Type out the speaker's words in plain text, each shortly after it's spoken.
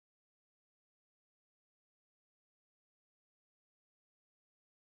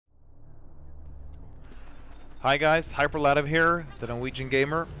Hi guys, Hyperladav here, the Norwegian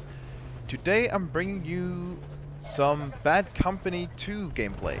gamer. Today I'm bringing you some Bad Company 2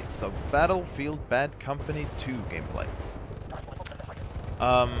 gameplay. So Battlefield Bad Company 2 gameplay.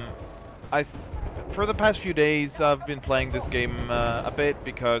 For the past few days I've been playing this game a bit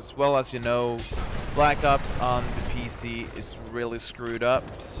because, well, as you know, Black Ops on the PC is really screwed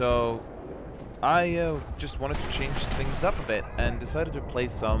up. So I just wanted to change things up a bit and decided to play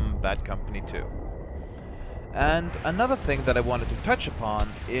some Bad Company 2. And another thing that I wanted to touch upon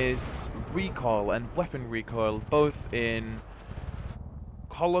is recoil and weapon recoil, both in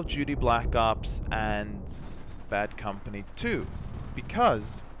Call of Duty Black Ops and Bad Company 2.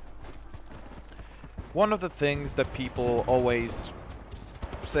 Because one of the things that people always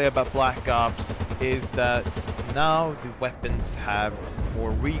say about Black Ops is that now the weapons have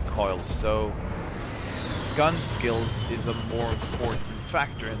more recoil, so gun skills is a more important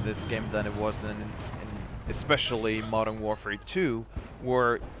factor in this game than it was in especially Modern Warfare 2,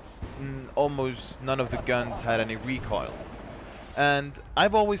 where almost none of the guns had any recoil. And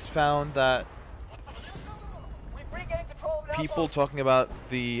I've always found that people talking about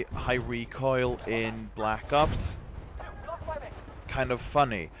the high recoil in Black Ops kind of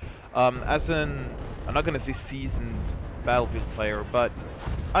funny. As an, I'm not gonna say seasoned Battlefield player, but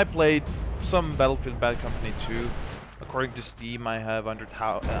I played some Battlefield Bad Company 2. According to Steam, I have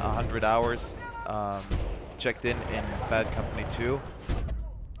 100 hours checked in Bad Company 2.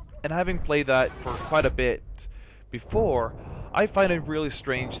 And having played that for quite a bit before, I find it really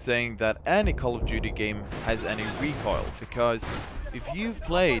strange saying that any Call of Duty game has any recoil, because if you've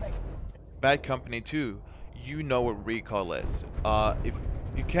played Bad Company 2, you know what recoil is. If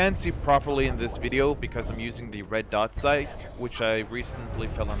you can't see properly in this video because I'm using the red dot sight, which I recently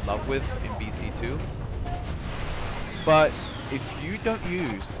fell in love with in BC2. But if you don't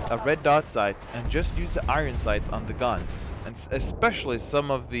use a red dot sight and just use the iron sights on the guns, and especially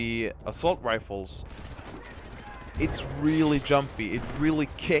some of the assault rifles, it's really jumpy. It really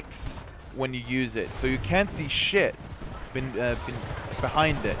kicks when you use it, so you can't see shit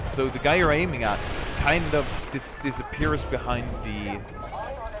behind it. So the guy you're aiming at kind of disappears behind the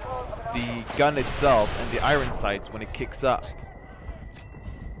gun itself and the iron sights when it kicks up.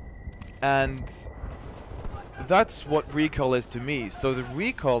 And that's what recoil is to me. So the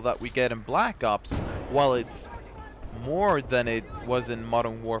recoil that we get in Black Ops, while it's more than it was in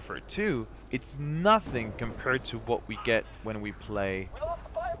Modern Warfare 2, it's nothing compared to what we get when we play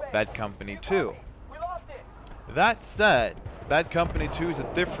Bad Company 2. That said, Bad Company 2 is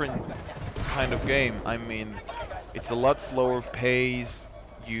a different kind of game. I mean, it's a lot slower pace.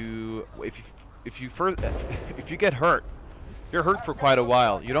 If you get hurt, you're hurt for quite a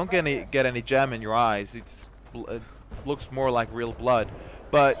while. You don't get any jam in your eyes. It looks more like real blood,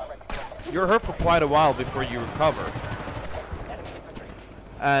 but you're hurt for quite a while before you recover.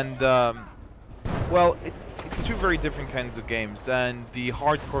 And well, it's two very different kinds of games, and the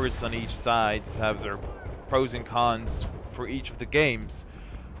hardcores on each side have their pros and cons for each of the games.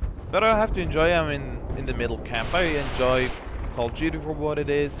 But I have to enjoy. I'm in the middle camp. I enjoy Call of Duty for what it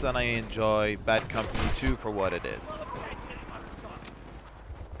is, and I enjoy Bad Company 2 for what it is.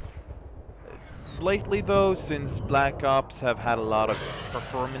 Lately though, since Black Ops have had a lot of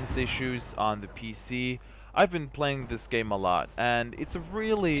performance issues on the PC, I've been playing this game a lot, and it's a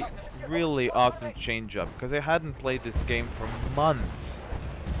really awesome change up, because I hadn't played this game for months.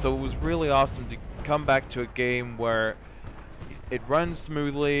 So it was really awesome to come back to a game where it runs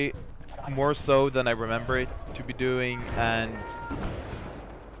smoothly, more so than I remember it to be doing, and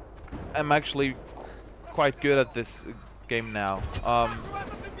I'm actually quite good at this game now.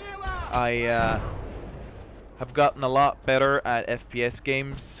 I have gotten a lot better at FPS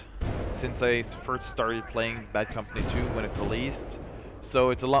games since I first started playing Bad Company 2 when it released, so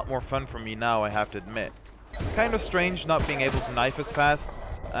it's a lot more fun for me now, I have to admit. Kind of strange not being able to knife as fast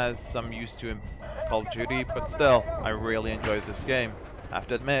as I'm used to in Call of Duty, but still, I really enjoyed this game, I have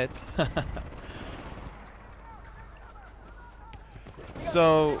to admit.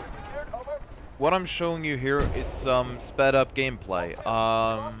 So what I'm showing you here is some sped up gameplay.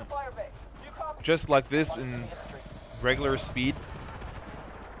 Just like this in regular speed.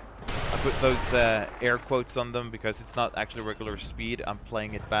 I put those air quotes on them because it's not actually regular speed. I'm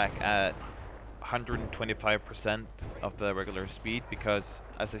playing it back at 125% of the regular speed because,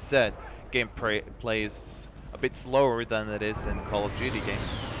 as I said, gameplay is a bit slower than it is in Call of Duty games.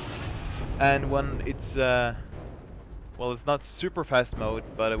 And when it's well, it's not super fast mode,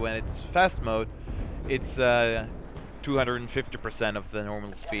 but when it's fast mode, it's 250% of the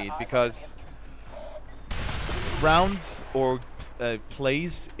normal speed, because rounds or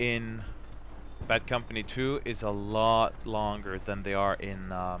plays in Bad Company 2 is a lot longer than they are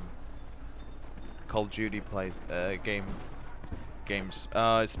in Call of Duty games.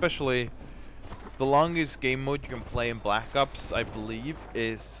 Especially the longest game mode you can play in Black Ops, I believe,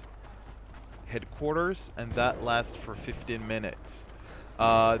 is Headquarters, and that lasts for 15 minutes.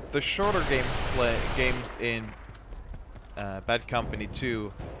 The shorter games in Bad Company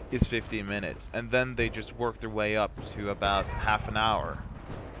 2 is 15 minutes, and then they just work their way up to about half an hour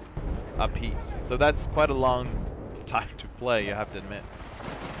a piece. So that's quite a long time to play, you have to admit.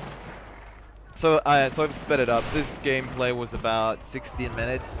 So I've sped it up. This gameplay was about 16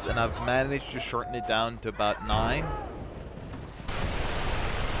 minutes, and I've managed to shorten it down to about 9.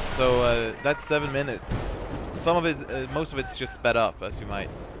 So that's 7 minutes. Some of it, most of it's just sped up, as you might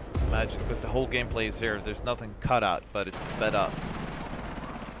imagine, because the whole gameplay is here. There's nothing cut out, but it's sped up.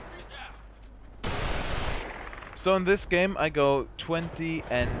 So in this game, I go 20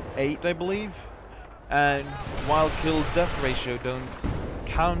 and 8, I believe. And while kill-death ratio don't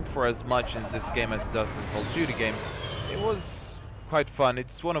count for as much in this game as it does in Call of Duty games, it was quite fun.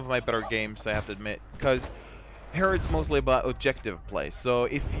 It's one of my better games, I have to admit, because here it's mostly about objective play. So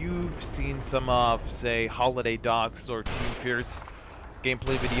if you've seen some of, say, Holiday Docs or Team Fierce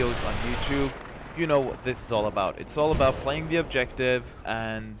gameplay videos on YouTube, you know what this is all about. It's all about playing the objective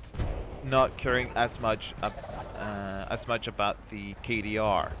and not caring as much about the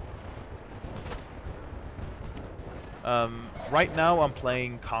KDR. Right now I'm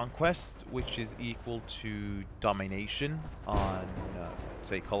playing Conquest, which is equal to Domination on,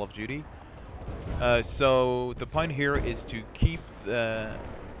 say, Call of Duty. So the point here is to keep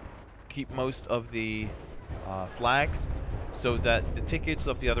most of the flags, so that the tickets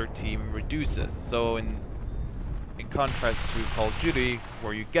of the other team reduces. So in contrast to Call of Duty,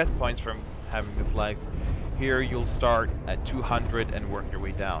 where you get points from having the flags, here you'll start at 200 and work your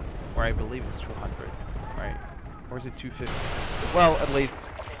way down. Or I believe it's 200, right? Or is it 250? Well, at least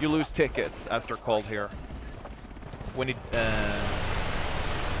you lose tickets, as they're called here, when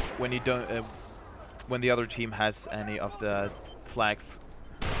the other team has any of the flags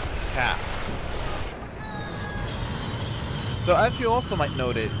capped. So as you also might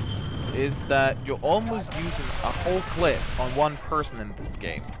notice, is that you're almost using a whole clip on one person in this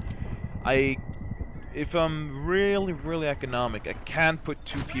game. If I'm really economic, I can put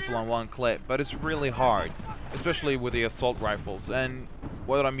 2 people on one clip, but it's really hard, especially with the assault rifles. And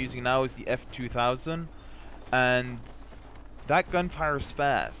what I'm using now is the F2000, and that gun fires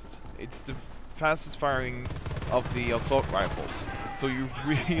fast. It's the fastest firing of the assault rifles, so you're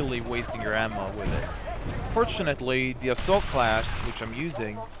really wasting your ammo with it. Fortunately, the assault class, which I'm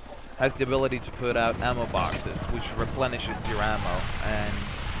using, has the ability to put out ammo boxes, which replenishes your ammo, and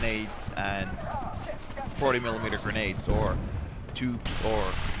nades, and 40mm grenades, or tubes, or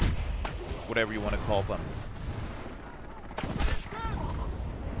whatever you want to call them.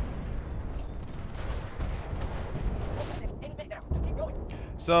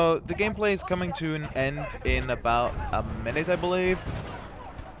 So the gameplay is coming to an end in about a minute, I believe.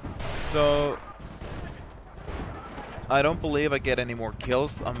 So I don't believe I get any more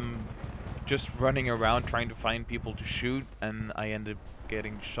kills. I'm just running around trying to find people to shoot, and I ended up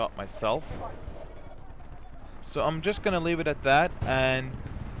getting shot myself. So I'm just gonna leave it at that, and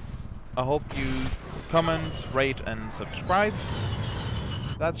I hope you comment, rate, and subscribe.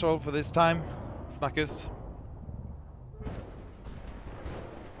 That's all for this time. Snackers.